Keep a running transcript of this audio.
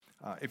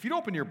If you'd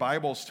open your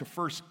Bibles to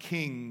 1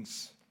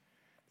 Kings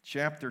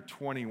chapter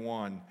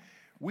 21,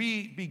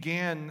 we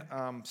began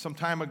some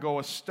time ago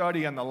a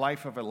study on the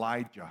life of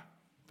Elijah,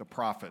 the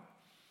prophet.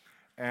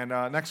 And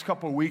next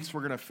couple of weeks, we're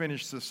going to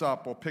finish this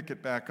up. We'll pick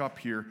it back up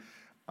here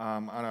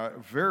on a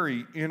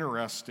very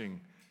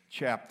interesting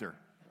chapter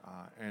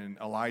in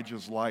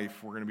Elijah's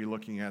life we're going to be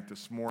looking at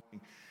this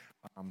morning.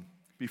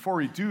 Before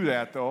we do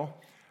that, though,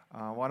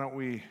 why don't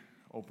we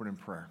open in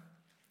prayer?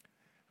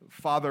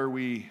 Father,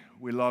 we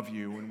love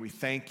you and we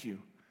thank you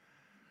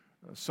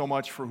so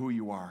much for who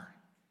you are.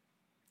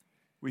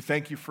 We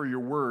thank you for your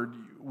word.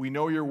 We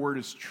know your word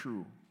is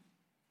true.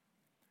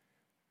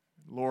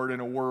 Lord, in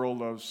a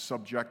world of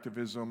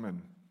subjectivism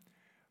and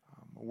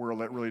a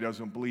world that really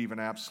doesn't believe in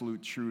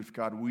absolute truth,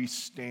 God, we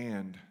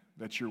stand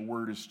that your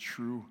word is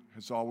true,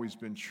 has always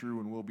been true,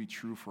 and will be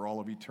true for all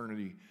of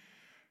eternity,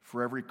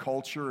 for every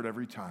culture at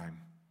every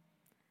time.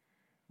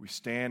 We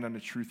stand on the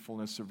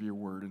truthfulness of your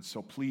word, and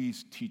so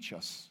please teach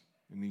us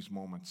in these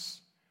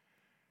moments.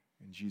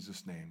 In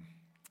Jesus' name,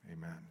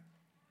 amen.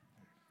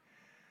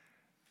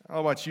 I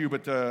don't know about you,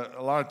 but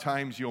a lot of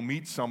times you'll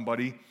meet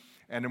somebody,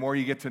 and the more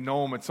you get to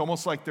know them, it's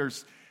almost like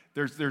there's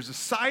a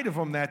side of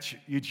them that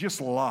you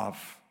just love.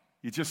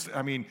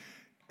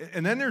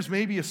 And then there's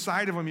maybe a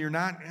side of them you're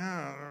not,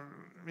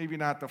 maybe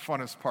not the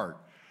funnest part.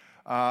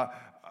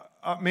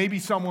 Maybe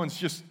someone's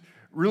just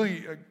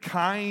really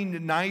kind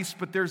and nice,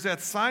 but there's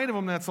that side of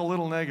them that's a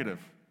little negative.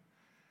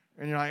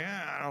 And you're like,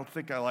 I don't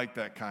think I like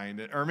that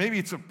kind. Or maybe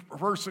it's a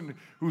person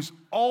who's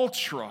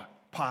ultra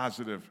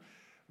positive.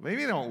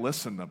 Maybe they don't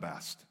listen the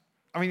best.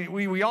 I mean,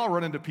 we all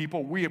run into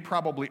people, we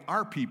probably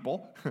are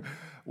people,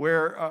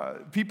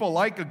 where people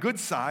like a good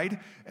side,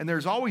 and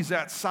there's always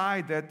that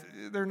side that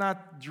they're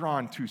not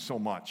drawn to so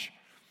much.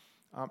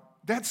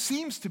 That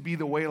seems to be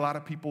the way a lot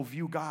of people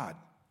view God.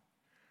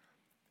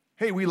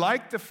 Hey, we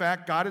like the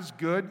fact God is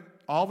good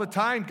all the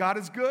time. God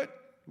is good.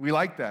 We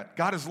like that.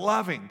 God is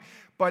loving.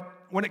 But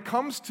when it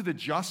comes to the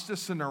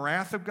justice and the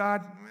wrath of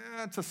God,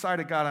 it's a side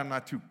of God I'm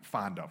not too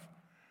fond of.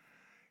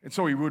 And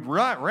so we would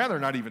rather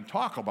not even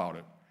talk about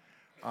it.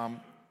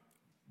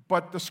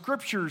 But the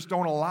Scriptures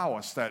don't allow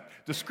us that.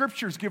 The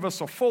Scriptures give us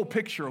a full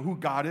picture of who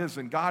God is,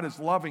 and God is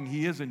loving.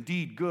 He is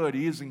indeed good.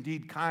 He is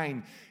indeed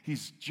kind.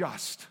 He's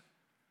just.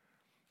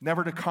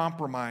 Never to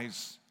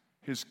compromise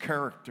his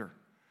character.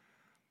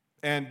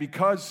 And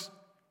because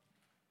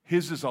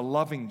his is a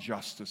loving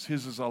justice,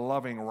 his is a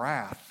loving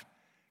wrath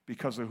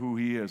because of who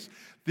he is.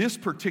 This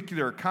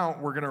particular account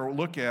we're going to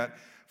look at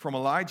from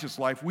Elijah's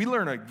life, we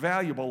learn a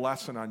valuable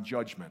lesson on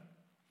judgment.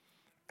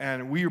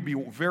 And we would be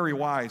very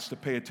wise to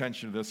pay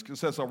attention to this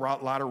because it has a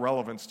lot of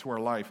relevance to our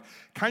life.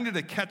 Kind of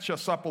to catch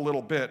us up a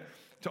little bit,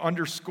 to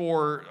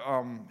underscore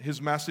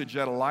his message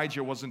that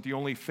Elijah wasn't the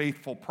only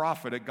faithful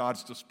prophet at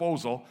God's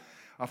disposal.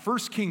 1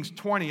 Kings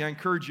 20, I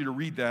encourage you to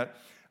read that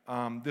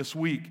this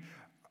week.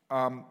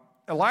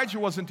 Elijah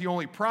wasn't the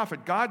only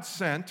prophet. God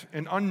sent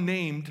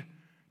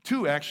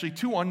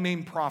two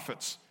unnamed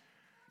prophets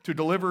to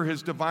deliver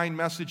his divine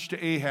message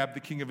to Ahab, the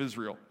king of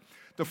Israel.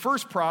 The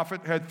first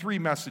prophet had 3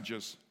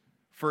 messages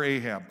for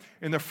Ahab.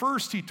 In the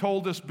first, he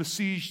told this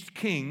besieged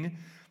king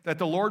that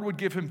the Lord would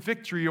give him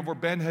victory over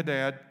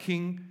Ben-Hadad,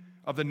 king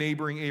of the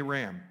neighboring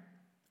Aram,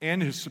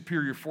 and his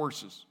superior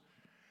forces.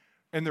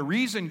 And the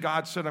reason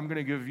God said, I'm going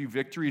to give you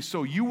victory is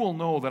so you will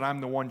know that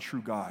I'm the one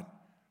true God.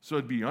 So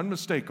it'd be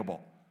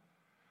unmistakable.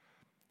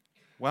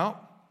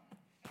 Well,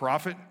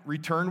 prophet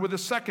returned with a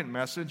second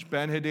message.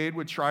 Ben-Hadad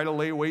would try to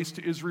lay waste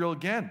to Israel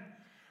again.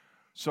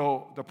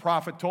 So the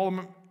prophet told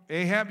him,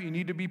 Ahab, you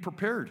need to be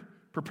prepared.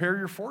 Prepare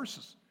your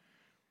forces.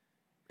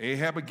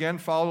 Ahab again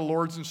followed the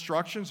Lord's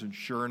instructions, and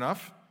sure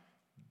enough,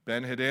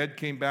 Ben-Hadad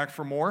came back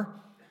for more.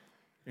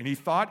 And he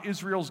thought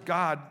Israel's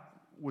God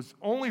was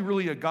only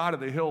really a God of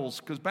the hills,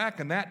 because back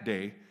in that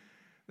day,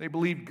 they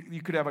believed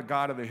you could have a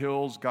God of the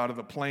hills, God of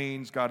the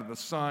plains, God of the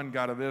sun,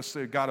 God of this,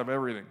 God of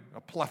everything,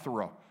 a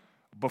plethora,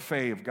 a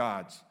buffet of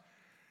gods.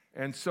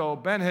 And so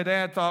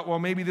Ben-Hadad thought, well,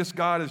 maybe this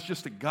God is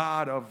just a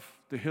God of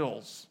the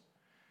hills.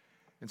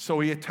 And so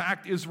he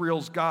attacked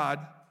Israel's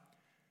God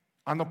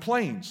on the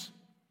plains.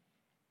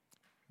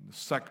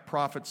 The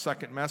prophet's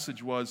second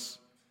message was,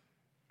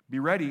 be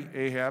ready,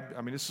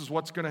 Ahab. This is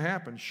what's going to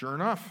happen. Sure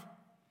enough.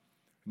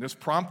 And this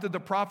prompted the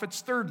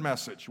prophet's third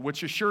message,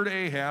 which assured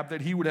Ahab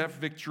that he would have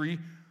victory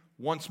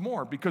once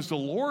more, because the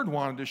Lord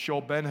wanted to show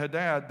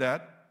Ben-Hadad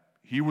that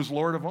he was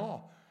Lord of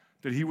all,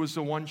 that he was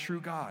the one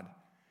true God,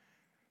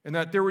 and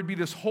that there would be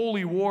this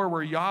holy war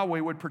where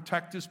Yahweh would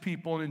protect his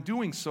people, and in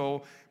doing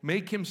so,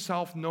 make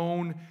himself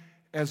known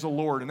as the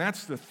Lord. And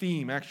that's the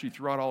theme, actually,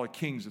 throughout all the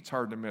Kings. It's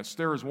hard to miss.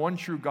 There is one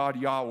true God,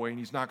 Yahweh, and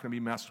he's not going to be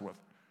messed with.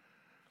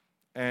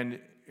 And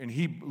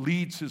he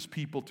leads his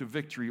people to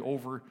victory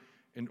over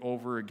and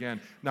over again.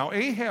 Now,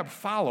 Ahab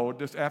followed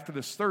this after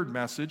this third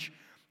message,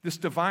 this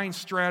divine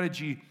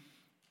strategy,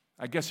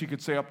 I guess you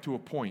could say up to a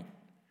point.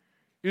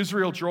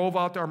 Israel drove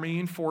out the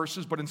Aramean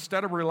forces, but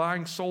instead of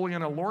relying solely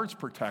on the Lord's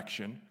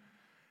protection,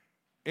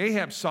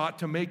 Ahab sought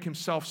to make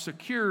himself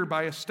secure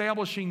by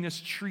establishing this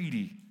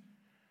treaty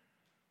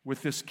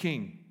with this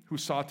king who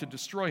sought to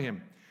destroy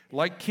him.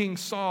 Like King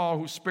Saul,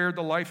 who spared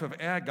the life of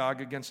Agag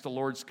against the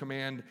Lord's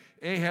command,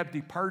 Ahab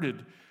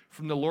departed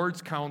from the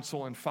Lord's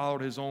counsel and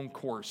followed his own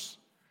course.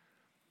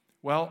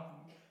 Well,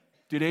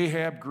 did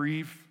Ahab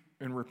grieve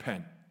and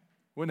repent?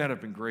 Wouldn't that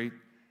have been great?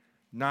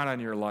 Not on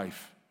your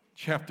life.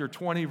 Chapter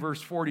 20,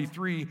 verse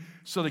 43,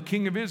 so the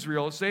king of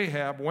Israel,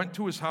 Ahab, went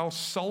to his house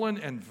sullen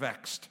and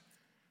vexed.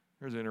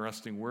 There's an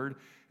interesting word.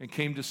 And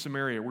came to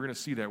Samaria. We're going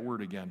to see that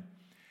word again.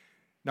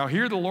 Now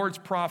here the Lord's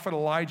prophet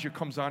Elijah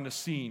comes on the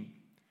scene.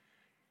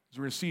 As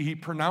we're going to see, he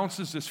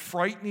pronounces this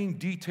frightening,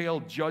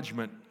 detailed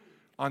judgment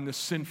on the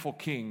sinful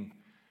king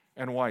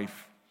and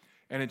wife.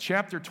 And in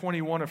chapter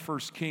 21 of 1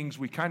 Kings,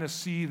 we kind of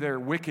see their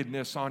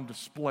wickedness on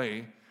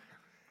display.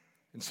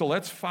 And so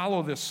let's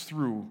follow this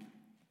through.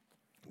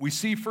 We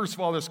see, first of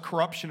all, this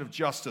corruption of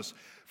justice.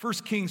 1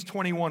 Kings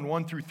 21,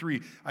 1 through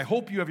 3. I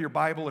hope you have your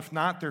Bible. If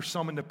not, there's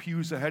some in the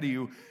pews ahead of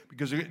you,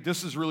 because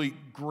this is really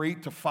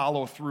great to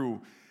follow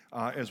through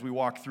as we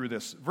walk through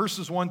this.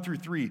 Verses 1 through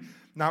 3.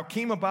 Now it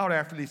came about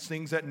after these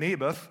things that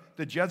Naboth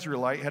the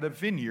Jezreelite had a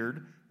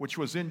vineyard, which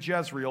was in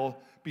Jezreel,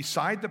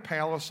 beside the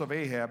palace of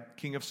Ahab,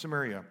 king of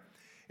Samaria.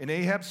 And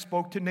Ahab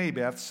spoke to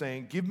Naboth,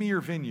 saying, give me your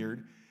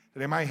vineyard,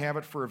 that I might have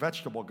it for a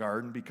vegetable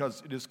garden,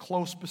 because it is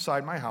close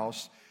beside my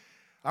house.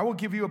 I will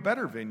give you a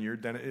better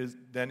vineyard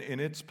than in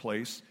its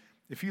place.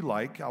 If you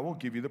like, I will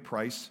give you the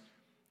price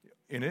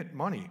in it,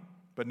 money.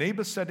 But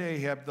Naboth said to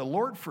Ahab, the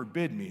Lord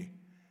forbid me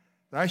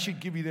that I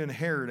should give you the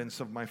inheritance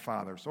of my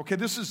fathers. Okay,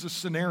 this is the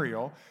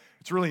scenario.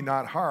 It's really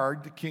not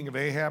hard. The king of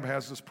Ahab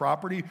has this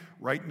property.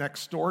 Right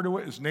next door to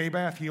it is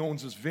Naboth. He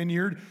owns this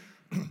vineyard.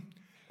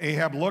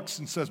 Ahab looks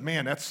and says,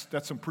 man, that's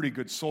some pretty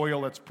good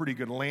soil. That's pretty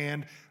good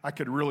land. I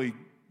could really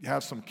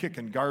have some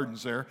kicking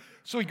gardens there.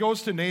 So he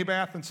goes to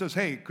Naboth and says,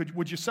 hey,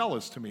 would you sell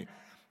this to me?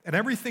 And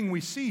everything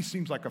we see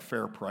seems like a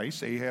fair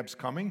price. Ahab's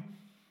coming.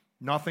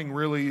 Nothing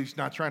really, he's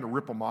not trying to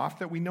rip him off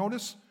that we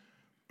notice.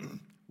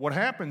 What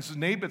happens is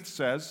Naboth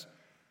says,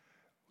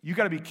 you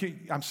got to be,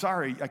 I'm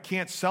sorry, I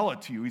can't sell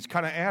it to you. He's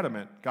kind of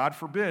adamant, God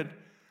forbid,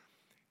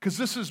 because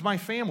this is my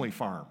family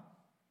farm.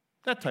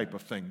 That type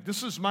of thing.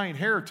 This is my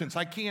inheritance.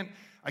 I can't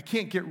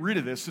get rid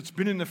of this. It's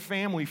been in the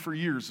family for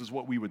years, is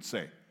what we would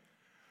say.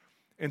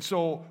 And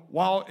so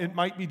while it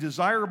might be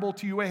desirable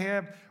to you,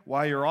 Ahab,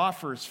 while your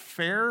offer is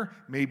fair,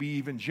 maybe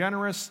even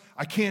generous,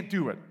 I can't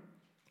do it.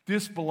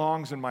 This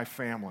belongs in my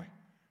family.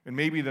 And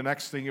maybe the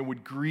next thing, it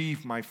would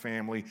grieve my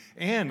family,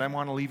 and I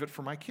want to leave it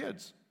for my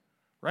kids.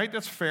 Right?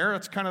 That's fair.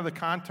 That's kind of the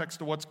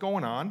context of what's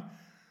going on.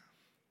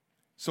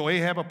 So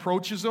Ahab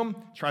approaches him,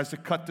 tries to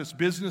cut this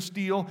business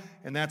deal,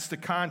 and that's the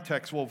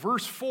context. Well,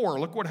 verse 4,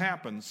 look what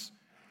happens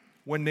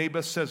when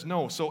Naboth says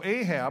no. So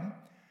Ahab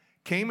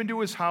came into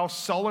his house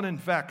sullen and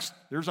vexed.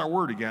 There's our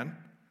word again.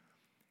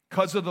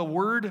 Because of the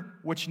word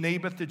which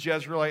Naboth the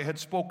Jezreelite had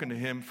spoken to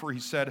him, for he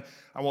said,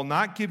 I will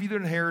not give you the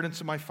inheritance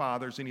of my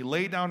fathers. And he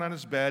lay down on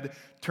his bed,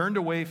 turned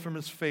away from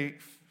his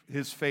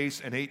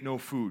face, and ate no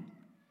food.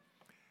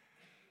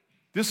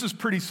 This is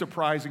pretty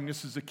surprising.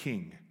 This is a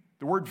king.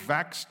 The word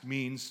vexed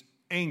means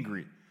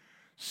angry.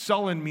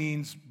 Sullen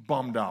means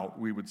bummed out,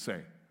 we would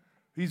say.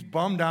 He's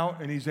bummed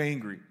out and he's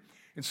angry.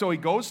 And so he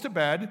goes to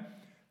bed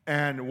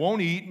and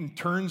won't eat and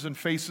turns and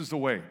faces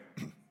away.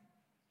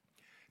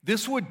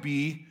 This would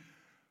be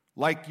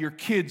like your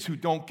kids who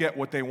don't get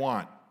what they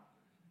want.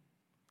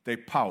 They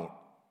pout,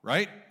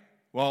 right?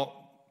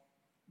 Well,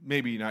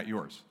 maybe not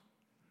yours.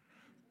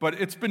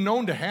 But it's been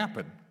known to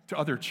happen to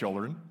other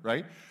children,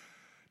 right?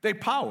 They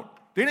pout.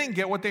 They didn't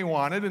get what they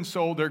wanted, and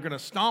so they're going to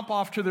stomp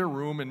off to their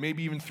room and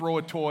maybe even throw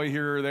a toy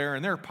here or there,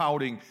 and they're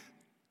pouting.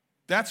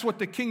 That's what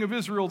the king of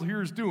Israel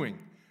here is doing.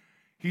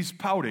 He's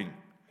pouting.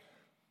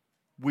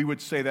 We would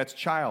say that's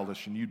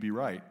childish, and you'd be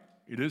right.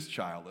 It is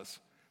childish.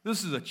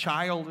 This is a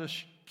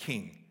childish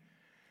king.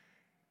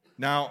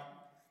 Now,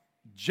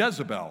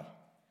 Jezebel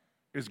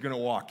is going to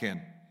walk in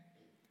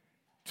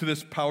to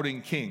this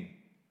pouting king.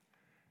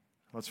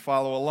 Let's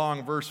follow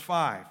along, verse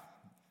 5.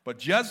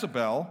 But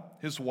Jezebel,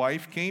 his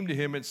wife, came to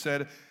him and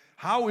said,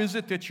 how is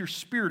it that your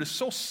spirit is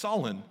so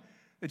sullen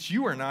that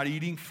you are not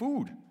eating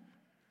food?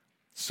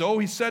 So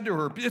he said to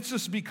her, it's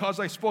just because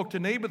I spoke to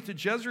Naboth the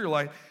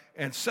Jezreelite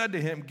and said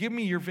to him, give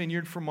me your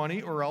vineyard for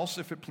money, or else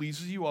if it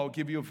pleases you, I'll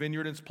give you a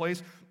vineyard in its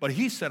place. But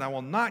he said, I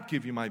will not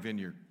give you my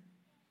vineyard.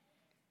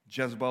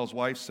 Jezebel's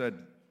wife said,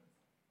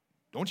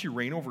 don't you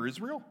reign over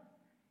Israel?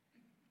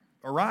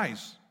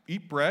 Arise,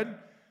 eat bread,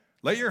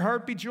 let your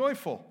heart be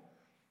joyful.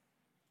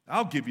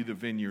 I'll give you the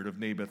vineyard of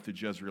Naboth the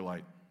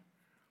Jezreelite.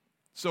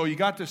 So you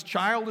got this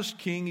childish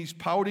king. He's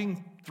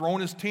pouting, throwing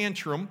his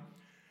tantrum.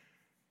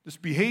 This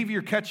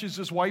behavior catches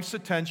his wife's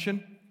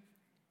attention.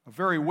 A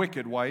very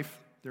wicked wife.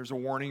 There's a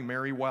warning,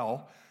 marry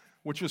well,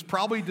 which was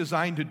probably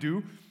designed to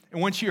do. And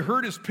when she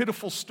heard his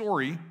pitiful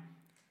story,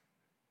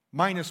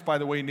 minus, by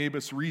the way,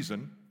 Naboth's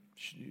reason,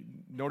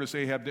 notice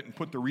Ahab didn't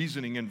put the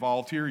reasoning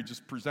involved here. He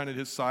just presented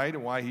his side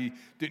and why he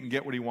didn't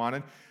get what he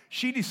wanted.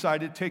 She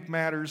decided to take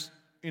matters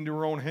into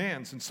her own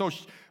hands. And so,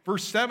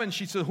 verse 7,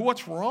 she said,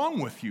 what's wrong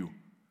with you?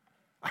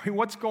 I mean,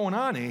 what's going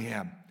on,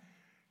 Ahab?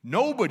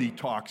 Nobody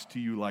talks to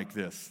you like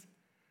this.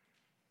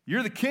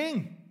 You're the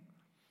king.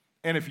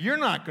 And if you're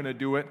not going to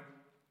do it,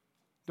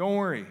 don't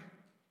worry.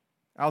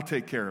 I'll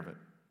take care of it.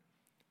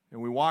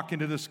 And we walk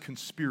into this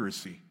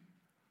conspiracy.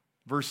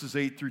 Verses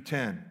 8 through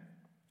 10.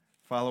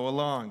 Follow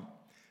along.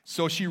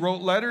 So she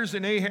wrote letters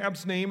in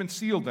Ahab's name and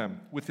sealed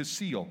them with his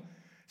seal.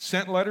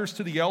 Sent letters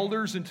to the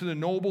elders and to the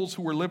nobles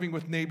who were living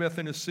with Naboth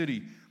in his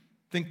city.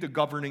 Think the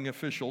governing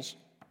officials.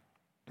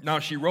 Now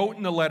she wrote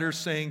in the letters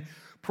saying,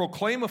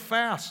 proclaim a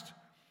fast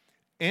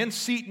and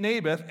seat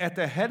Naboth at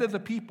the head of the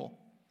people.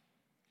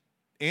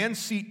 And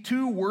seat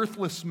 2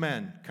 worthless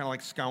men, kind of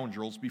like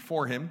scoundrels,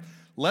 before him.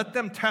 Let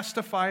them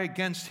testify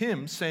against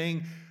him,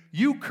 saying,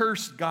 you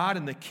cursed God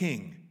and the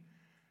king.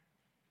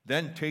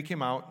 Then take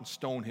him out and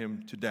stone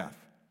him to death.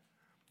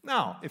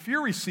 Now, if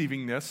you're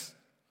receiving this,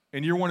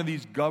 and you're one of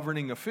these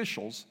governing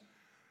officials,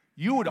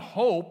 you would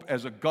hope,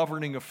 as a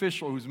governing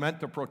official who's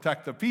meant to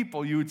protect the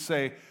people, you would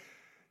say,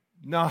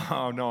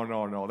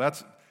 no,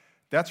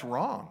 that's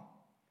wrong.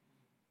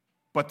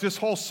 But this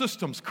whole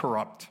system's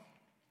corrupt,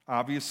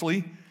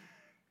 obviously.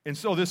 And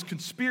so this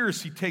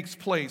conspiracy takes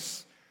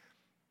place.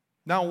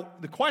 Now,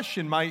 the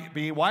question might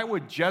be, why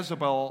would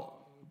Jezebel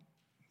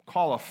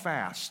call a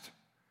fast?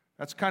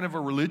 That's kind of a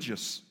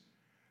religious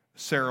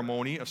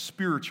ceremony, a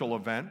spiritual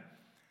event.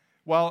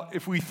 Well,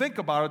 if we think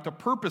about it, the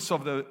purpose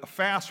of the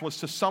fast was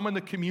to summon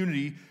the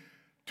community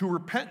to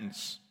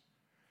repentance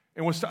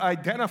and was to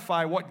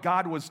identify what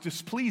God was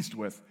displeased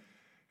with.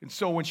 And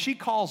so when she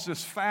calls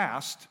this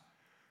fast,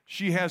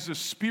 she has this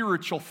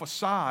spiritual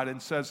facade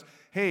and says,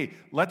 hey,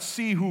 let's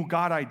see who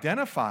God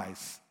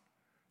identifies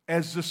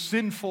as the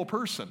sinful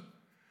person.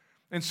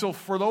 And so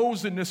for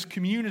those in this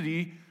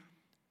community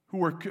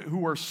who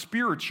are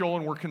spiritual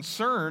and were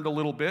concerned a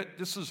little bit,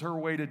 this is her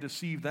way to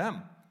deceive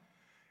them.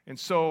 And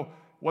so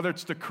whether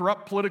it's the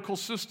corrupt political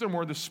system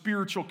or the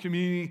spiritual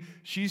community,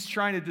 she's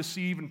trying to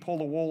deceive and pull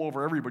the wool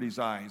over everybody's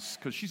eyes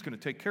because she's going to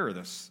take care of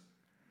this.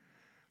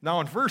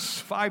 Now in verse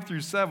 5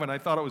 through 7, I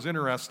thought it was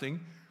interesting.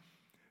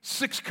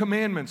 6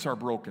 commandments are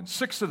broken,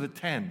 6 of the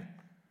 10.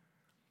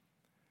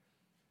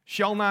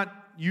 Shall not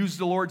use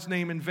the Lord's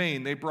name in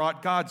vain. They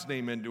brought God's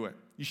name into it.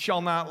 You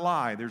shall not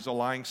lie. There's a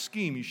lying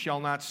scheme. You shall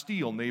not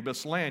steal.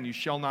 Naboth's land. You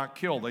shall not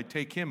kill. They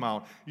take him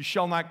out. You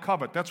shall not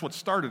covet. That's what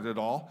started it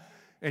all.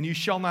 And you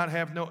shall not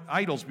have no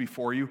idols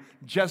before you.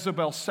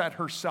 Jezebel set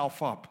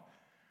herself up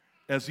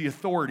as the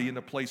authority in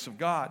the place of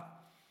God.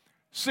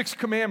 6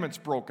 commandments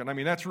broken.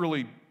 That's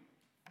really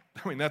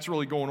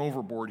going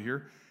overboard here.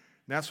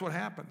 And that's what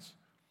happens.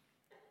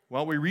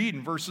 Well, we read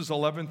in verses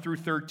 11 through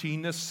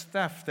 13 this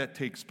theft that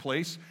takes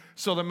place.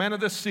 So the men of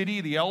the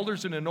city, the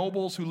elders and the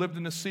nobles who lived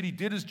in the city,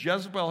 did as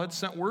Jezebel had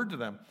sent word to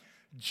them,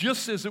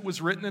 just as it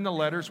was written in the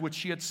letters which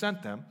she had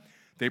sent them.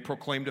 They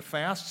proclaimed a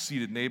fast,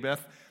 seated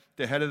Naboth,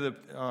 the head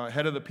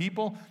of the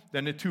people.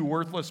 Then the 2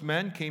 worthless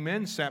men came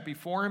in, sat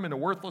before him, and the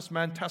worthless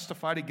men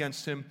testified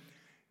against him,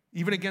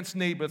 even against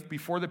Naboth,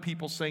 before the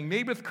people, saying,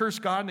 Naboth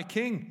cursed God and the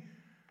king.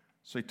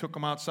 So they took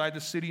him outside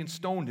the city and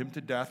stoned him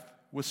to death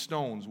with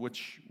stones,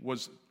 which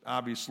was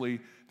obviously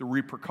the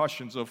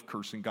repercussions of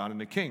cursing God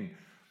and the king.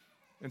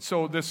 And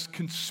so this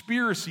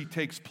conspiracy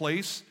takes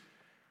place,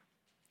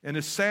 and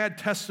a sad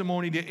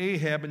testimony to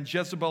Ahab and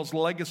Jezebel's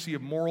legacy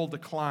of moral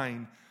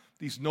decline.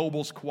 These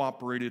nobles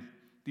cooperated,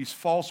 these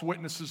false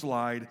witnesses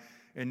lied,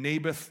 and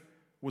Naboth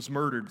was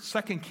murdered.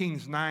 2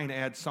 Kings 9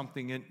 adds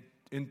something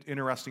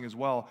interesting as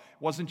well.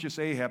 It wasn't just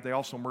Ahab, they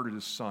also murdered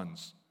his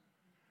sons,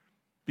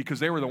 because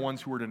they were the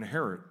ones who were to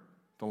inherit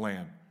the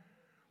land.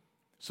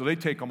 So they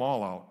take them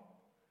all out.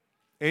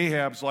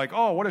 Ahab's like,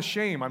 oh, what a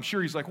shame. I'm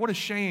sure he's like, what a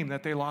shame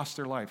that they lost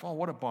their life. Oh,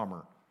 what a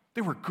bummer.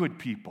 They were good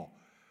people.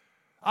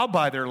 I'll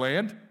buy their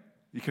land.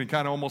 You can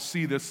kind of almost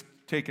see this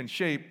taking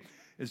shape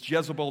as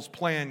Jezebel's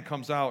plan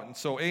comes out. And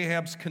so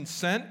Ahab's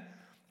consent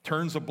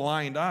turns a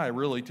blind eye,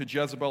 really, to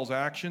Jezebel's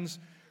actions,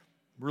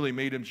 really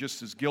made him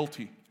just as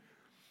guilty.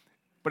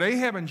 But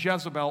Ahab and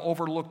Jezebel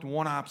overlooked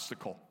one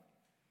obstacle.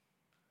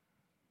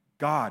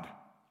 God.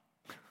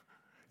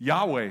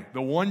 Yahweh,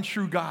 the one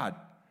true God.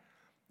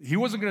 He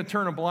wasn't going to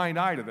turn a blind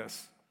eye to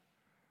this.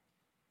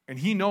 And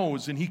he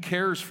knows, and he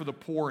cares for the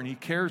poor, and he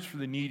cares for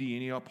the needy,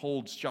 and he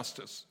upholds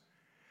justice.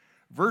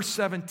 Verse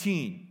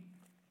 17.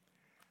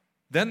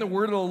 Then the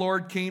word of the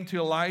Lord came to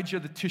Elijah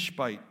the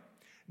Tishbite.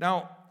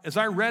 Now, as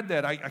I read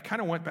that, I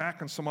kind of went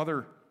back on some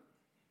other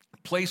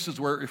places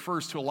where it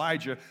refers to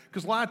Elijah,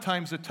 because a lot of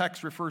times the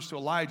text refers to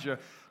Elijah.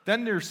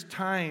 Then there's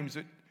times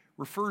it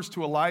refers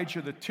to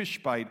Elijah the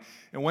Tishbite.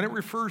 And when it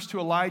refers to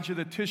Elijah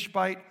the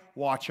Tishbite,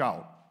 watch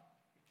out.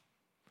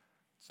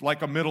 It's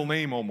like a middle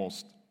name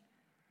almost.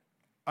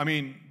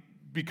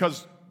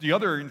 Because the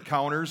other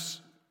encounters,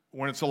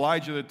 when it's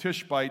Elijah the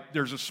Tishbite,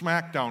 there's a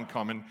smackdown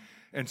coming.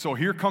 And so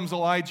here comes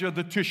Elijah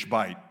the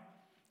Tishbite.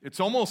 It's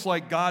almost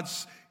like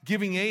God's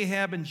giving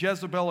Ahab and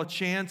Jezebel a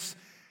chance,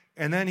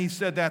 and then he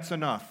said, that's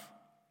enough.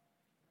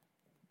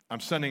 I'm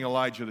sending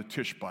Elijah the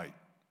Tishbite.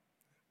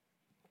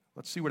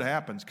 Let's see what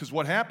happens. Because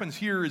what happens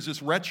here is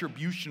this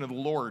retribution of the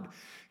Lord.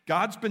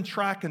 God's been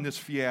tracking this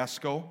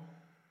fiasco,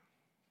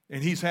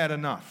 and he's had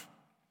enough.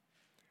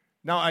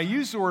 Now, I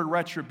use the word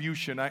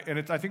retribution,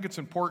 and I think it's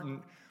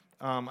important.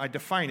 I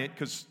define it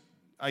because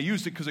I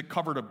used it because it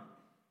covered a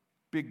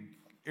big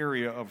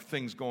area of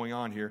things going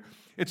on here.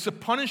 It's a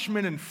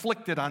punishment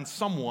inflicted on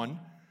someone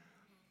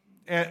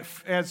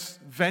as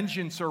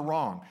vengeance or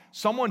wrong.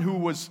 Someone who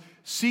was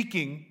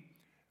seeking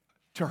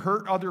to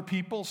hurt other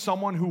people,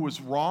 someone who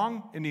was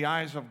wrong in the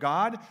eyes of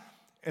God,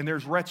 and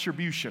there's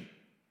retribution.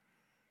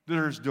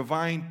 There's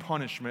divine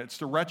punishment. It's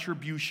the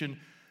retribution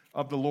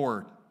of the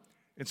Lord.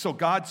 And so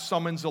God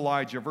summons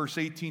Elijah, verse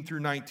 18 through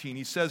 19.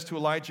 He says to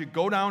Elijah,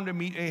 "Go down to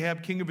meet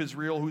Ahab, king of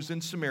Israel, who's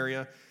in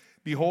Samaria.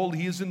 Behold,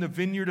 he is in the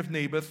vineyard of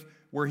Naboth,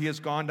 where he has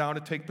gone down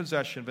to take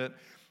possession of it.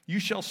 You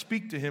shall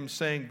speak to him,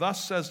 saying,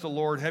 Thus says the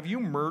Lord, have you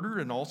murdered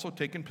and also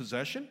taken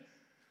possession?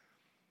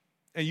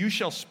 And you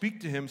shall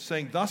speak to him,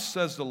 saying, Thus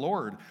says the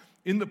Lord,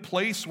 in the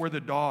place where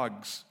the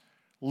dogs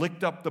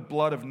licked up the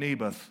blood of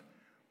Naboth,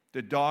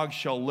 the dogs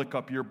shall lick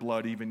up your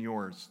blood, even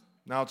yours."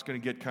 Now it's going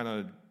to get kind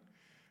of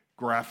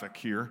graphic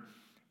here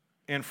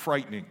and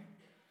frightening.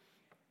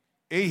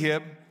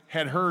 Ahab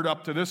had heard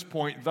up to this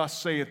point, "Thus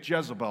saith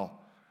Jezebel."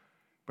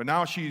 But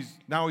now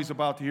he's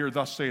about to hear,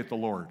 "Thus saith the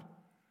Lord."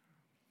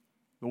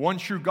 The one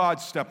true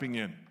God stepping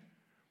in.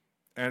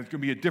 And it's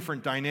going to be a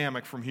different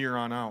dynamic from here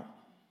on out.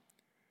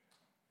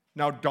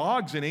 Now,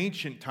 dogs in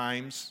ancient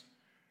times,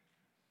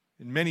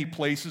 in many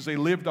places, they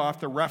lived off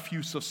the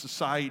refuse of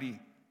society.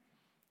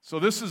 So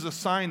this is a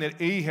sign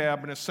that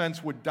Ahab, in a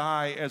sense, would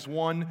die as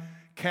one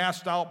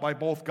cast out by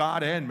both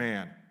God and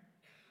man.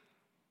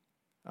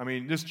 I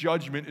mean, this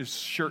judgment is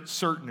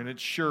certain and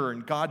it's sure,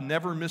 and God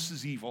never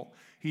misses evil.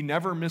 He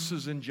never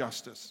misses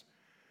injustice.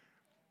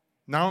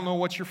 Now, I don't know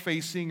what you're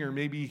facing or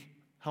maybe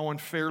how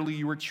unfairly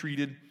you were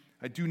treated.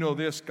 I do know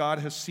this: God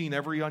has seen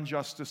every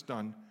injustice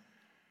done,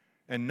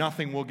 and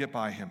nothing will get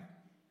by him.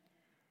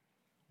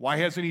 Why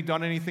hasn't he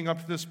done anything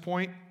up to this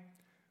point?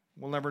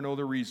 We'll never know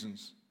the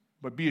reasons.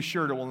 But be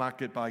assured it will not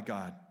get by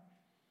God.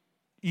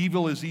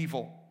 Evil is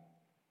evil.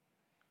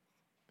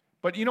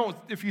 But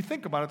if you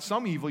think about it,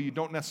 some evil you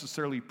don't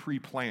necessarily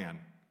pre-plan.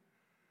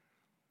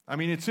 I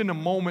mean, it's in a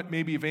moment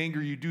maybe of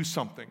anger you do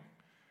something.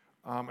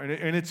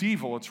 And it's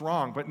evil, it's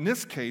wrong. But in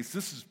this case,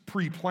 this is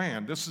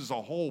pre-planned. This is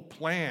a whole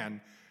plan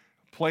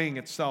playing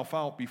itself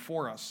out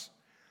before us.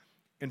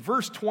 And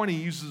verse 20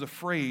 uses a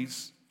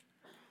phrase,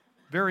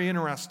 very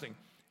interesting.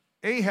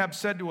 Ahab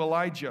said to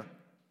Elijah,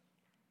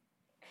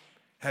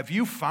 "Have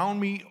you found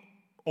me,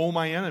 O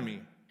my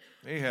enemy?"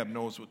 Ahab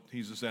knows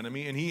he's his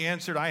enemy. And he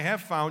answered, "I have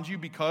found you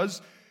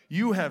because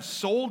you have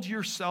sold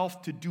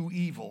yourself to do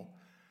evil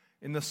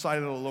in the sight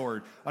of the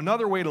Lord."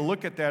 Another way to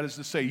look at that is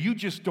to say, you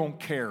just don't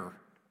care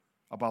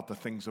about the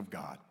things of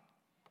God.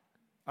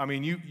 I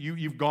mean,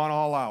 you've gone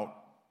all out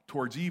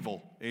towards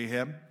evil,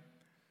 Ahab.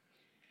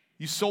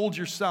 You sold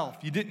yourself.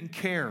 You didn't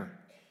care.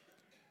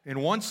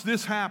 And once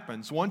this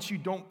happens, once you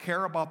don't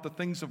care about the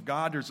things of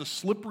God, there's a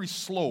slippery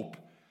slope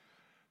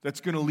that's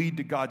going to lead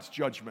to God's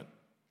judgment.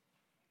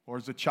 Or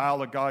as a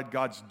child of God,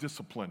 God's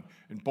discipline.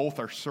 And both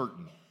are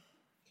certain.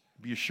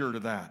 Be assured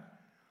of that.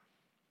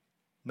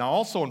 Now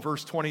also in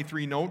verse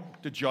 23,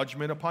 note the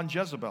judgment upon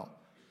Jezebel.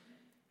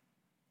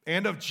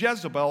 "And of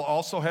Jezebel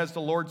also has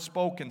the Lord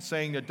spoken,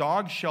 saying, The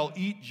dogs shall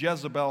eat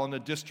Jezebel in the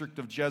district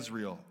of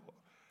Jezreel."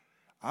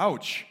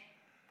 Ouch.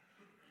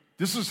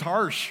 This is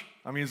harsh.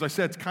 I mean, as I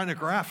said, it's kind of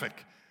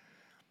graphic.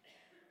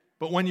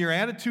 But when your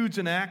attitudes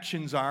and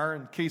actions are,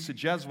 in the case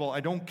of Jezebel,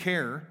 I don't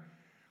care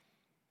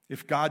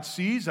if God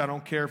sees, I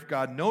don't care if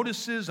God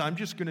notices, I'm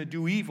just going to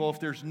do evil. If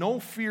there's no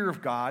fear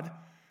of God,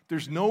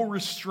 there's no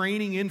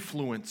restraining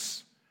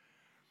influence,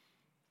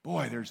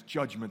 boy, there's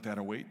judgment that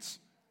awaits.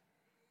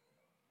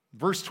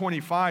 Verse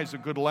 25 is a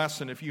good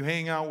lesson. If you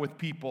hang out with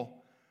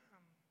people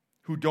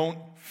who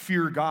don't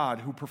fear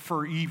God, who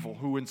prefer evil,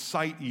 who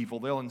incite evil,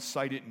 they'll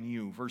incite it in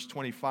you. Verse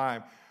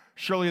 25,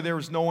 "Surely there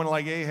was no one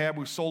like Ahab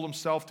who sold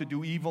himself to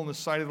do evil in the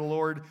sight of the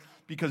Lord,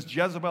 because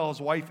Jezebel,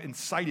 his wife,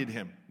 incited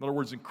him." In other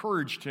words,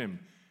 encouraged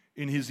him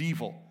in his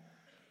evil.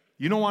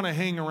 You don't want to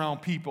hang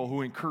around people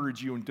who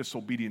encourage you in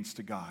disobedience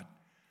to God.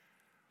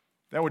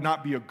 That would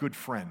not be a good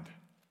friend.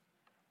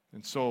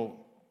 And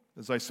so,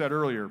 as I said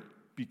earlier,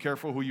 be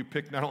careful who you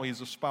pick, not only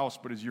as a spouse,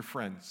 but as your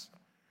friends.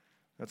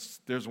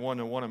 There's one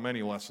of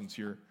many lessons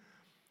here.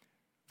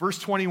 Verse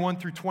 21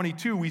 through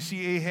 22, we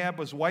see Ahab,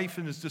 his wife,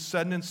 and his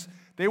descendants,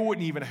 they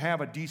wouldn't even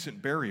have a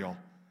decent burial.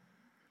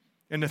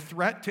 And the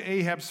threat to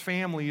Ahab's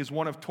family is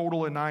one of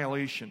total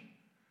annihilation.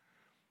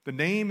 The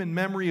name and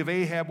memory of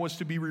Ahab was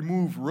to be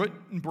removed, root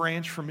and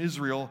branch, from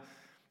Israel,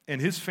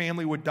 and his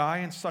family would die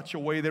in such a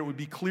way that it would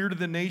be clear to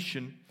the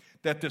nation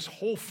that this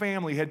whole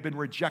family had been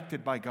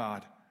rejected by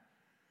God.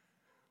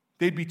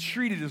 They'd be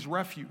treated as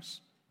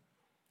refuse.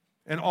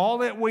 And all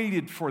that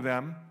waited for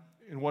them,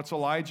 and what's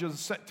Elijah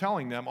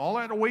telling them, all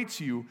that awaits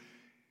you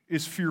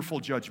is fearful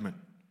judgment.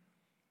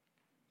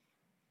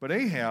 But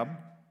Ahab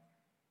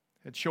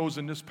had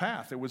chosen this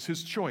path. It was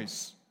his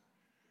choice.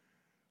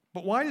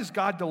 But why does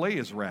God delay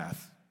his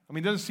wrath? I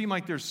mean, it doesn't seem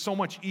like there's so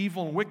much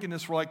evil and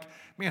wickedness. We're like,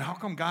 man, how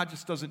come God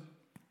just doesn't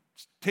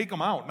take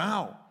them out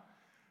now?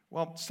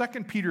 Well,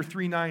 2 Peter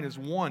 3:9 is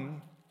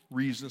one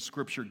reason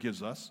Scripture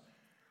gives us.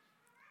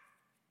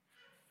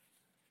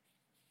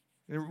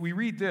 And we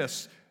read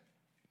this: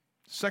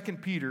 2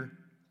 Peter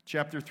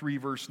chapter 3,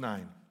 verse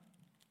 9.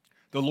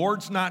 The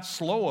Lord's not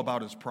slow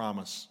about his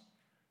promise,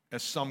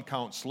 as some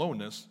count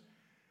slowness,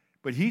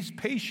 but he's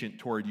patient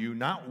toward you,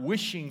 not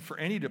wishing for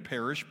any to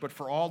perish, but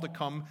for all to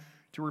come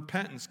to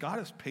repentance. God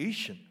is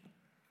patient.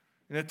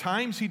 And at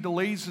times he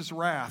delays his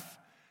wrath,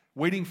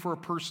 waiting for a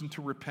person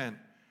to repent.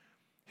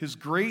 His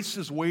grace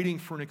is waiting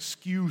for an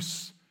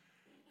excuse,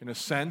 in a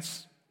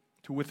sense,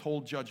 to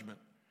withhold judgment.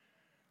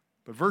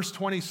 But verse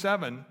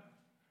 27,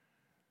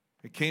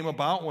 it came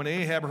about when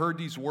Ahab heard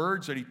these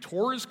words that he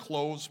tore his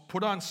clothes,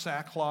 put on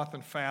sackcloth,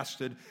 and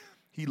fasted.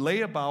 He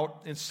lay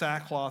about in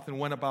sackcloth and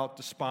went about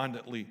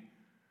despondently.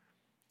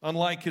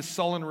 Unlike his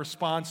sullen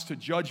response to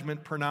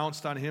judgment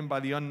pronounced on him by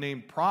the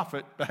unnamed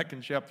prophet back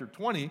in chapter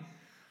 20,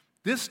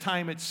 this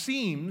time it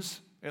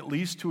seems, at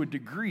least to a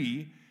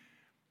degree,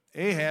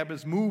 Ahab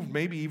is moved,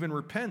 maybe even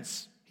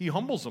repents. He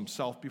humbles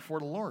himself before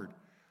the Lord.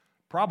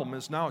 Problem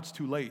is now it's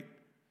too late.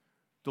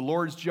 The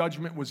Lord's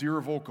judgment was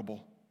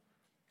irrevocable.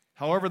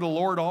 However, the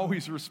Lord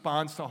always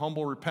responds to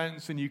humble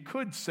repentance, and you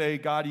could say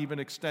God even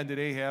extended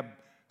Ahab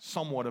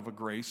somewhat of a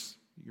grace.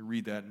 You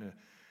read that in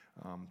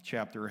a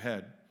chapter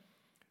ahead.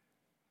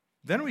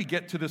 Then we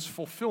get to this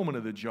fulfillment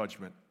of the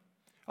judgment.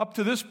 Up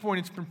to this point,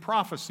 it's been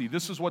prophecy.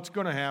 This is what's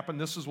going to happen.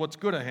 This is what's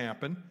going to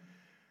happen.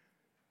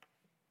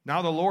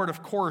 Now the Lord,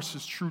 of course,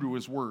 is true to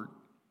his word.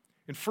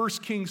 In 1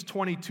 Kings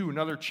 22,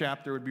 another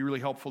chapter would be really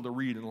helpful to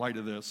read in light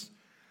of this,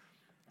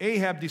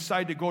 Ahab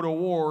decided to go to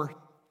war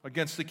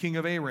against the king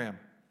of Aram,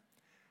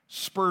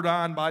 spurred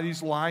on by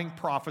these lying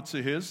prophets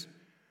of his.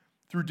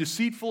 Through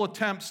deceitful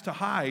attempts to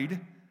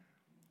hide,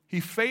 he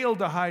failed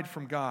to hide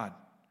from God.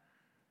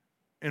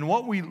 And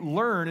what we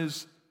learn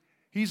is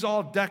he's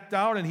all decked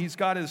out and he's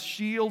got his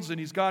shields and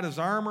he's got his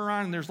armor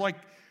on, and there's like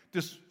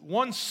this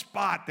one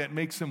spot that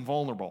makes him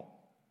vulnerable.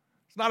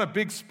 It's not a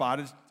big spot.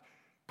 It's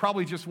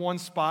probably just one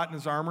spot in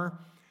his armor.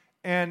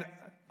 And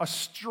a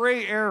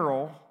stray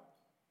arrow,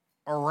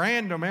 a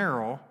random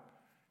arrow,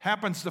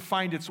 happens to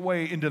find its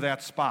way into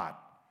that spot.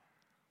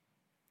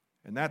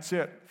 And that's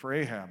it for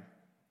Ahab.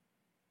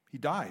 He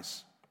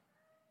dies.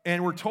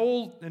 And we're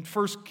told in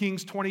 1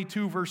 Kings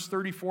 22, verse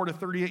 34 to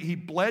 38, he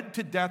bled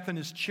to death in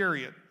his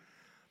chariot.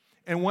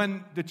 And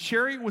when the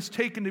chariot was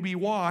taken to be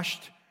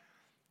washed,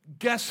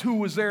 guess who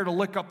was there to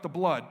lick up the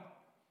blood?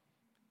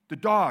 The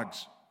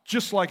dogs,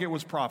 just like it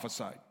was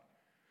prophesied.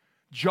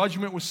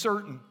 Judgment was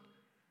certain.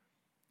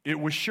 It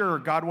was sure.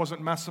 God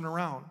wasn't messing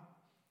around.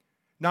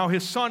 Now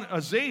his son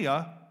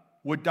Uzziah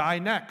would die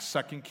next,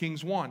 2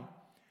 Kings 1.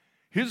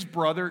 His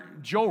brother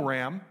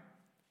Joram,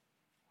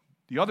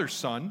 the other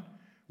son,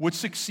 would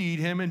succeed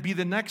him and be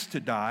the next to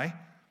die.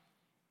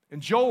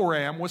 And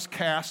Joram was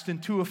cast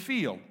into a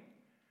field.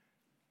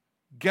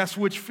 Guess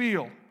which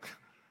field?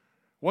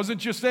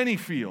 Wasn't just any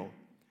field.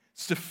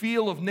 It's the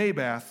field of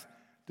Naboth,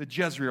 the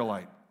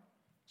Jezreelite.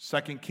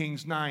 2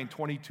 Kings 9,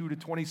 22 to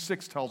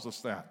 26 tells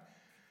us that.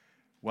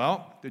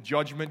 Well, the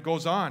judgment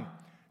goes on.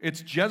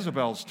 It's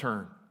Jezebel's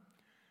turn.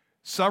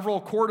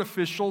 Several court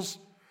officials,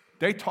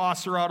 they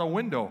toss her out a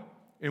window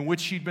in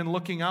which she'd been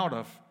looking out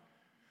of.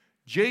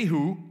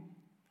 Jehu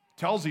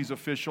tells these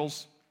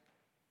officials,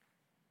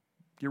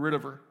 get rid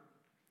of her.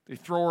 They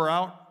throw her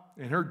out,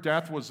 and her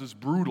death was as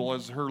brutal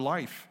as her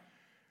life.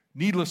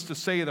 Needless to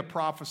say, the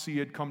prophecy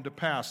had come to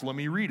pass. Let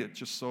me read it,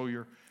 just so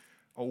you're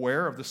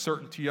aware of the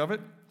certainty of it.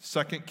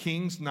 2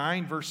 Kings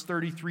 9, verse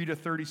 33 to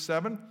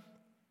 37.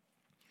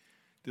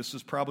 This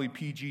is probably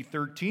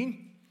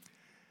PG-13.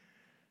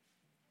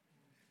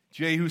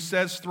 Jehu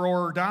says,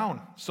 throw her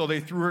down. So they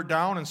threw her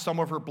down, and some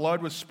of her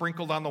blood was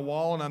sprinkled on the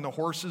wall and on the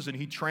horses, and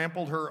he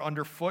trampled her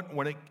underfoot.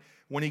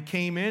 When he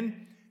came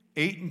in,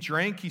 ate and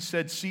drank, he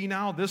said, see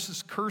now, this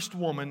is cursed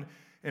woman,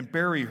 and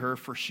bury her,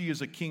 for she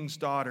is a king's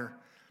daughter.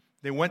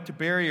 They went to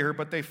bury her,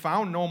 but they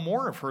found no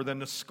more of her than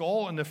the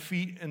skull and the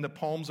feet and the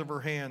palms of her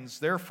hands.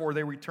 Therefore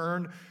they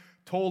returned,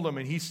 told him,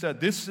 and he said,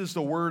 this is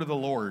the word of the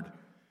Lord,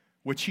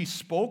 which he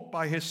spoke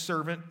by his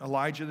servant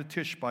Elijah the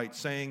Tishbite,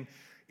 saying,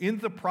 in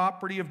the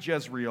property of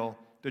Jezreel,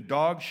 the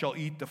dog shall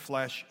eat the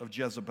flesh of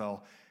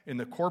Jezebel, and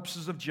the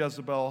corpses of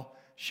Jezebel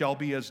shall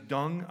be as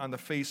dung on the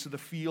face of the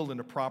field in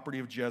the property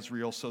of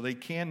Jezreel, so they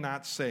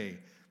cannot say,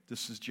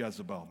 this is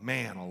Jezebel.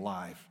 Man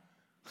alive.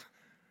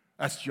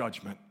 That's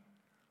judgment.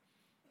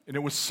 And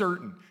it was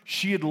certain.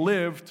 She had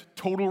lived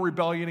total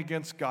rebellion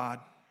against God,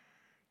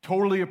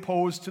 totally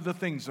opposed to the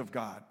things of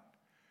God.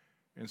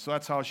 And so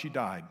that's how she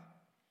died,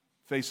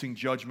 facing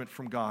judgment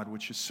from God,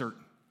 which is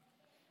certain.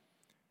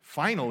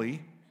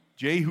 Finally,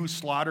 Jehu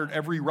slaughtered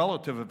every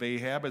relative of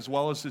Ahab, as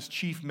well as his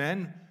chief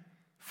men,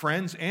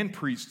 friends, and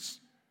priests,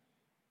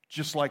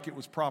 just like it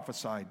was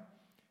prophesied.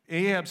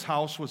 Ahab's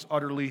house was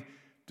utterly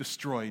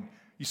destroyed.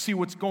 You see,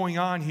 what's going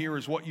on here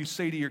is what you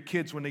say to your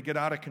kids when they get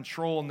out of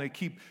control and they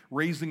keep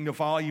raising the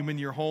volume in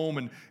your home,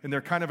 and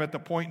they're kind of at the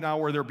point now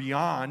where they're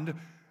beyond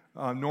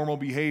normal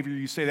behavior.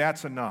 You say,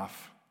 that's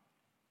enough.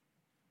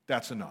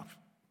 That's enough.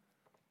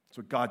 That's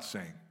what God's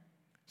saying.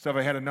 So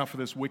I've had enough of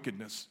this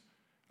wickedness.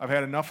 I've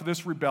had enough of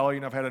this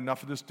rebellion. I've had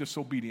enough of this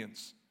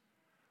disobedience.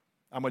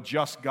 I'm a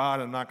just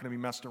God I'm not going to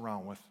be messed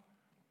around with.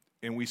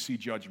 And we see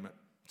judgment.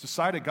 It's a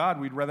side of God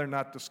we'd rather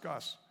not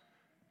discuss.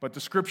 But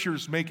the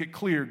Scriptures make it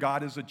clear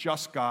God is a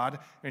just God,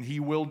 and He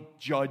will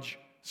judge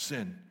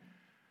sin.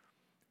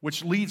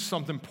 Which leads to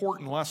some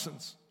important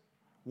lessons.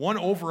 One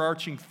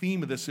overarching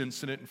theme of this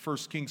incident in 1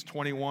 Kings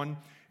 21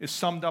 is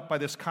summed up by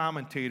this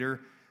commentator,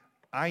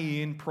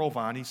 Ian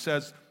Provan. He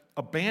says,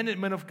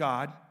 abandonment of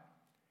God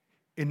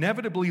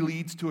inevitably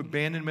leads to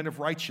abandonment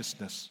of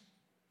righteousness.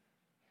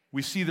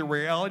 We see the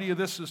reality of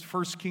this as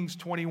 1 Kings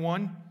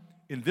 21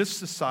 in this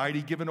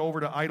society given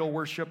over to idol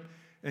worship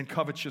and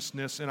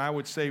covetousness, and I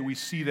would say we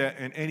see that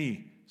in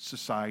any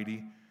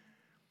society.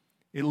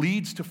 It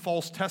leads to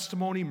false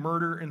testimony,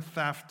 murder, and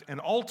theft,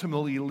 and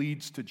ultimately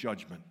leads to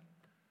judgment.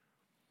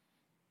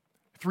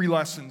 3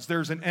 lessons.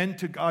 There's an end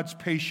to God's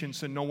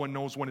patience, and no one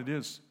knows when it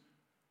is.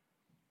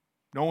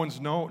 No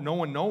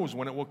one knows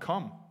when it will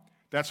come.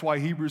 That's why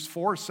Hebrews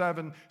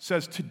 4:7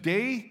 says,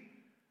 today,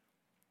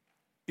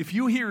 if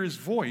you hear His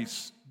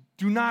voice,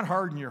 do not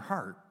harden your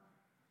heart.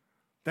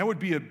 That would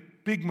be a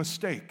big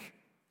mistake,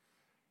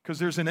 because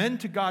there's an end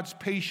to God's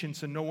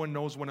patience and no one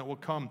knows when it will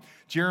come.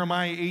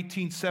 Jeremiah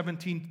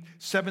 18:17,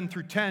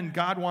 7-10,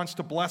 God wants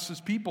to bless His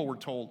people, we're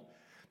told.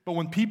 But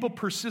when people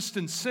persist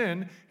in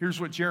sin, here's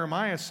what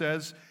Jeremiah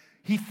says,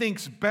 He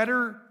thinks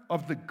better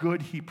of the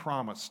good He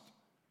promised.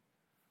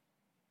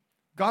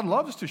 God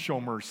loves to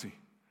show mercy.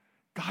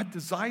 God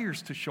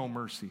desires to show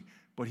mercy,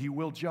 but He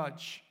will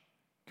judge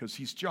because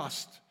He's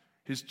just.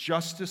 His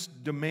justice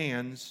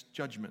demands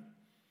judgment.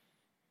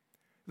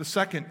 The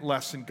second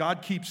lesson,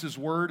 God keeps His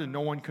word and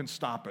no one can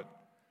stop it.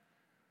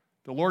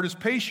 The Lord is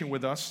patient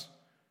with us,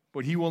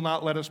 but He will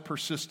not let us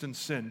persist in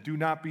sin. Do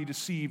not be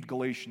deceived,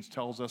 Galatians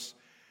tells us.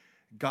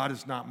 God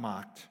is not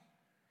mocked.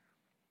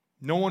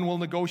 No one will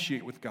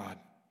negotiate with God.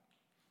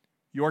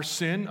 Your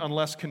sin,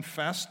 unless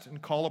confessed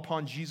and call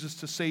upon Jesus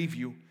to save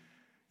you,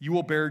 you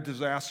will bear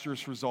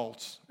disastrous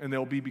results, and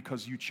they'll be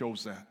because you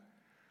chose that.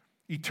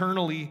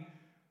 Eternally,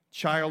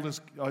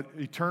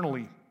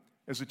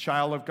 as a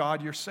child of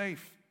God, you're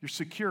safe. You're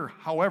secure.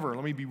 However,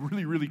 let me be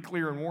really, really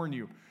clear and warn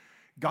you.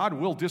 God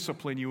will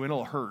discipline you, and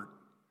it'll hurt.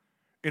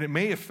 And it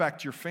may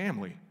affect your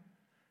family.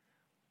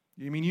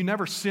 I mean, you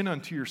never sin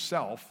unto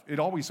yourself. It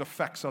always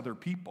affects other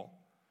people.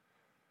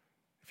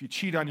 If you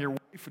cheat on your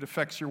wife, it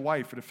affects your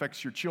wife. It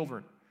affects your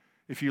children.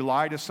 If you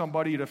lie to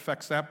somebody, it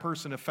affects that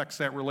person, it affects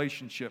that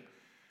relationship.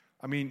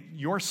 I mean,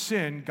 your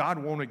sin, God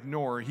won't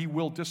ignore. He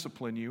will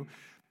discipline you.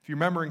 If you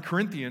remember in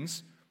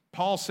Corinthians,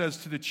 Paul says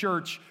to the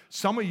church,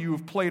 some of you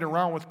have played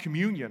around with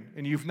communion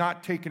and you've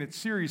not taken it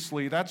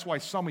seriously. That's why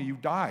some of you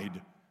died.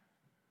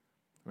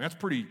 I mean, that's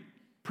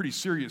pretty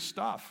serious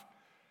stuff.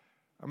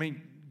 I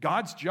mean,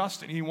 God's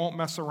just and He won't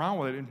mess around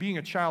with it. And being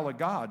a child of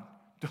God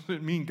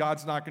doesn't mean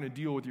God's not going to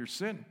deal with your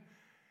sin.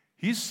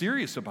 He's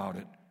serious about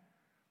it.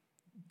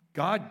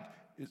 God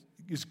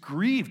is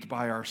grieved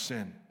by our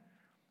sin.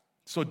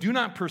 So do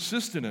not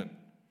persist in it.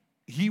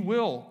 He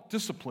will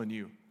discipline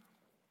you.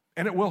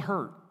 And it will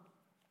hurt.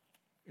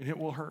 And it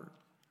will hurt.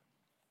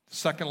 The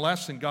second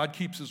lesson, God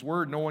keeps His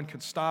word. No one can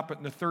stop it.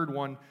 And the third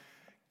one,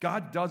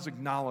 God does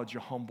acknowledge a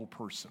humble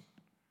person.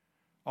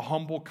 A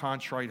humble,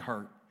 contrite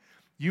heart.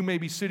 You may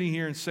be sitting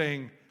here and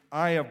saying,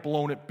 I have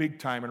blown it big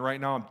time, and right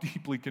now I'm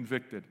deeply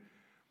convicted.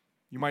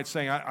 You might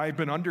say, I've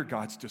been under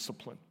God's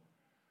discipline,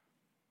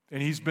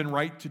 and He's been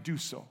right to do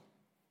so.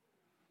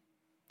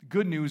 The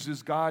good news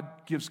is God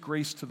gives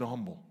grace to the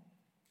humble,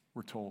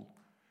 we're told.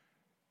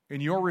 In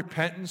your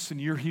repentance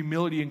and your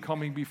humility in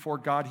coming before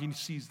God, He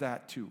sees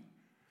that too.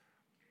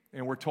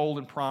 And we're told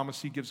and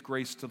promised He gives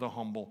grace to the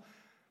humble.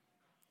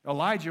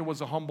 Elijah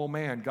was a humble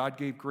man. God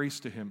gave grace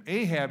to him.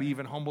 Ahab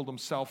even humbled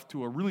himself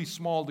to a really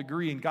small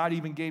degree, and God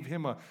even gave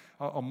him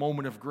a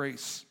moment of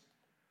grace.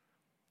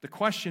 The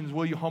question is,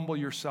 will you humble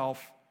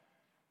yourself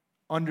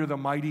under the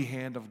mighty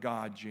hand of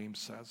God, James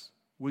says.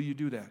 Will you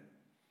do that?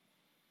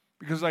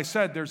 Because as I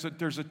said,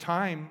 there's a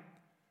time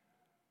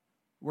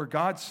where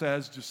God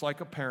says, just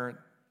like a parent,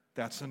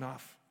 that's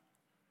enough.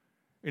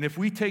 And if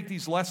we take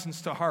these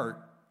lessons to heart,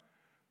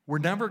 we're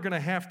never going to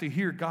have to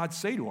hear God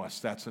say to us,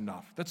 that's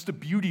enough. That's the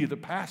beauty of the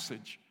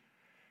passage.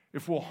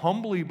 If we'll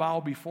humbly bow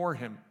before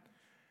Him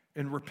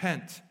and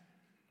repent,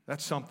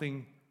 that's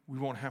something we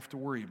won't have to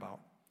worry about.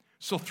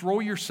 So throw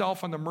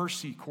yourself on the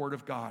mercy court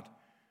of God.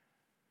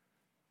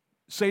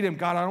 Say to Him,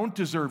 God, I don't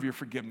deserve your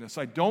forgiveness.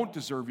 I don't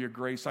deserve your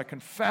grace. I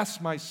confess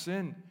my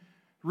sin.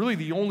 Really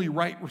the only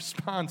right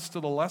response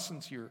to the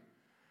lessons here.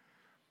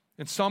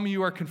 And some of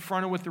you are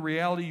confronted with the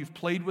reality you've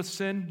played with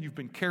sin, you've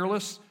been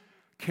careless,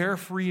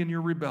 carefree in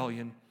your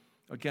rebellion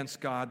against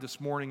God.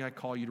 This morning I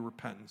call you to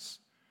repentance,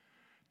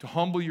 to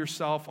humble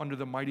yourself under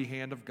the mighty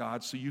hand of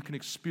God so you can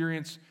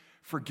experience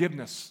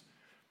forgiveness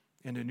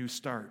and a new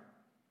start.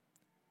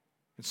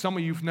 And some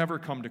of you have never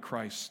come to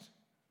Christ.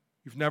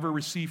 You've never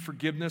received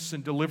forgiveness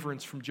and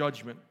deliverance from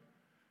judgment.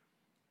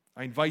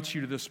 I invite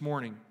you to this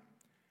morning,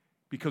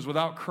 because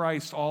without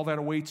Christ, all that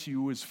awaits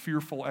you is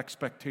fearful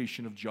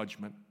expectation of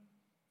judgment.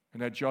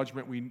 And that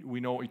judgment we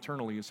know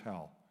eternally is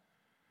hell.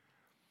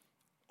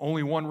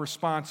 Only one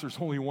response, there's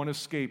only one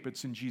escape,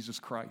 it's in Jesus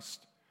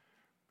Christ.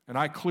 And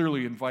I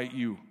clearly invite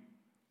you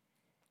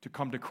to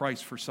come to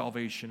Christ for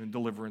salvation and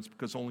deliverance,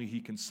 because only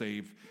He can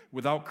save.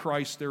 Without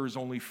Christ, there is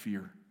only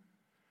fear.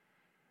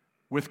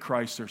 With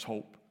Christ, there's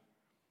hope.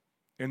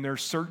 And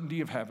there's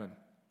certainty of heaven.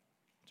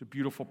 It's a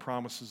beautiful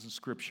promises in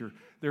Scripture.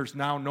 There's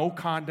now no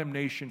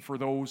condemnation for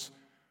those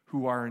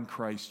who are in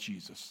Christ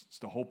Jesus. It's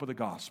the hope of the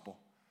gospel.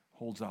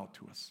 Holds out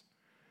to us.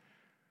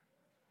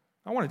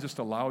 I want to just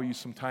allow you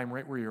some time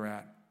right where you're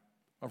at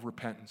of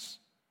repentance.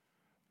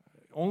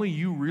 Only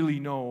you really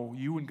know,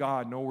 you and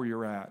God know where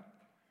you're at.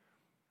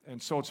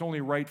 And so it's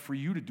only right for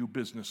you to do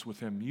business with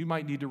Him. You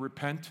might need to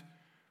repent.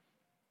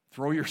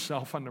 Throw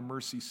yourself on the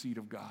mercy seat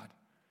of God.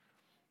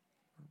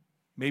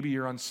 Maybe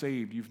you're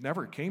unsaved. You've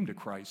never came to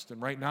Christ.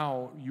 And right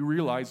now, you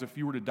realize if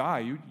you were to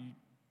die,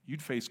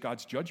 you'd face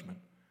God's judgment.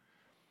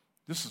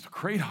 This is a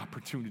great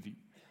opportunity.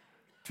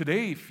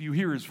 Today, if you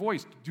hear His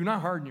voice, do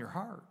not harden your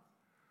heart.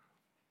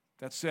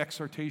 That's the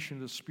exhortation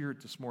of the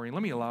Spirit this morning.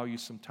 Let me allow you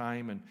some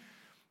time, and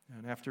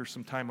after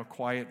some time of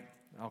quiet,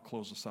 I'll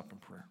close us up in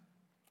prayer.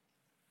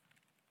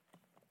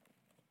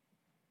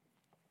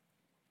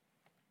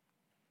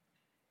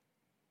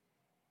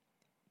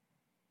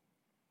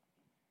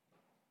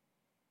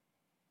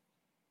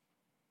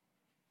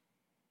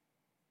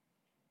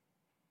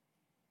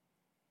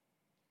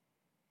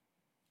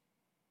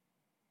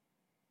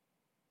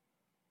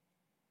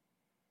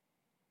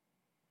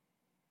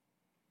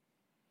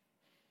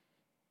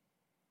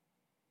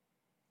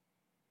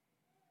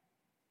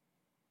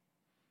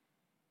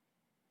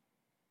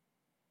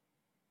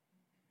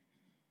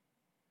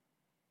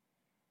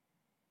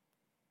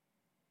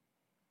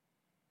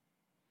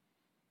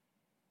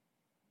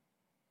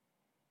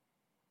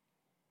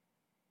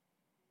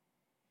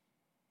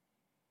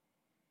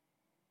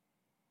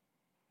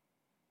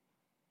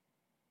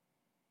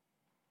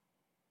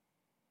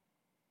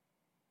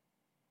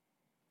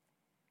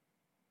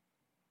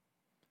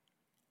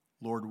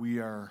 Lord, we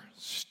are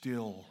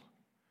still,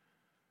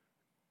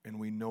 and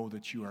we know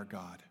that You are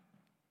God.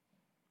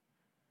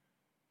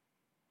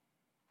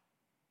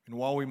 And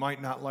while we might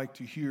not like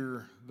to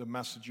hear the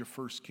message of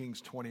 1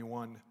 Kings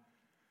 21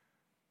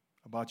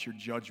 about Your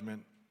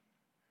judgment,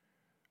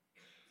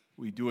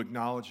 we do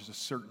acknowledge the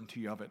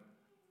certainty of it.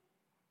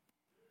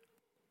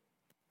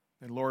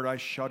 And Lord, I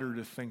shudder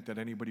to think that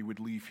anybody would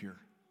leave here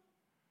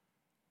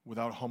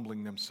without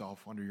humbling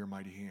themselves under Your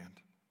mighty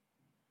hand.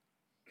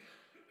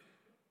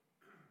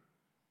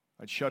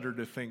 I'd shudder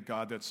to think,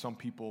 God, that some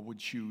people would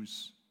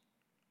choose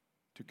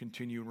to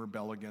continue and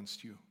rebel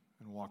against You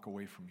and walk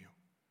away from You.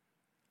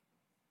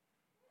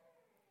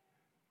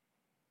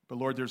 But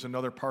Lord, there's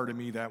another part of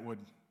me that would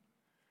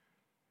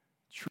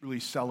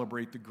truly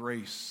celebrate the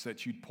grace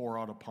that You'd pour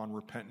out upon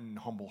repentant and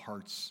humble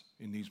hearts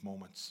in these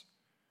moments.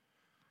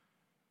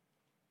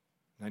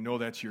 And I know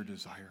that's Your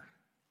desire.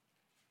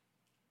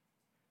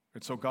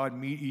 And so, God,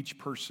 meet each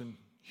person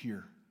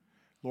here.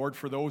 Lord,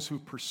 for those who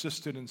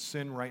persisted in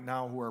sin right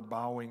now, who are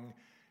bowing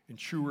in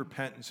true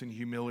repentance and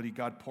humility,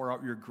 God, pour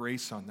out Your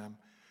grace on them,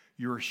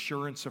 Your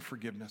assurance of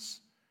forgiveness.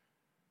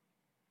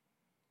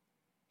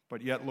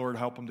 But yet, Lord,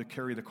 help them to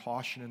carry the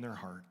caution in their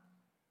heart.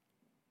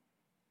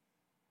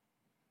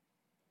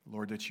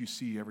 Lord, that You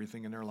see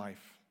everything in their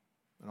life,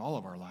 in all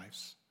of our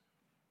lives.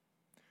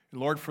 And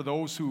Lord, for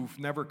those who've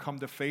never come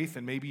to faith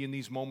and maybe in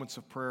these moments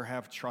of prayer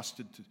have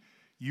trusted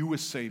You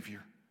as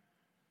Savior,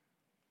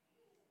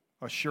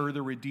 assure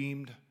the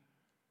redeemed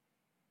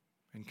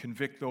and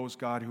convict those,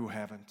 God, who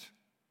haven't,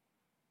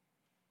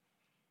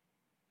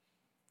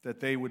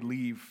 that they would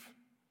leave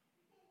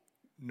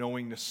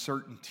knowing the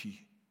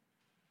certainty,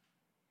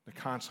 the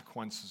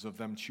consequences of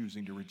them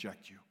choosing to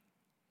reject You.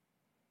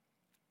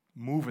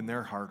 Move in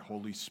their heart,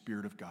 Holy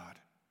Spirit of God.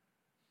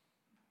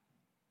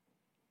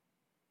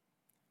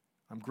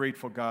 I'm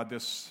grateful, God,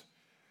 this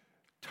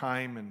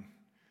time and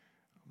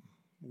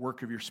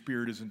work of Your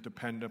Spirit isn't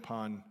dependent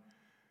upon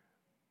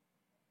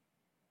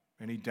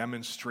any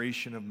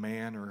demonstration of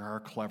man or our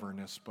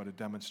cleverness, but a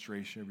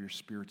demonstration of Your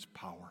Spirit's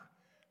power.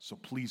 So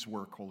please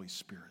work, Holy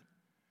Spirit.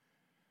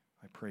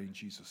 I pray in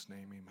Jesus'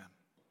 name, amen.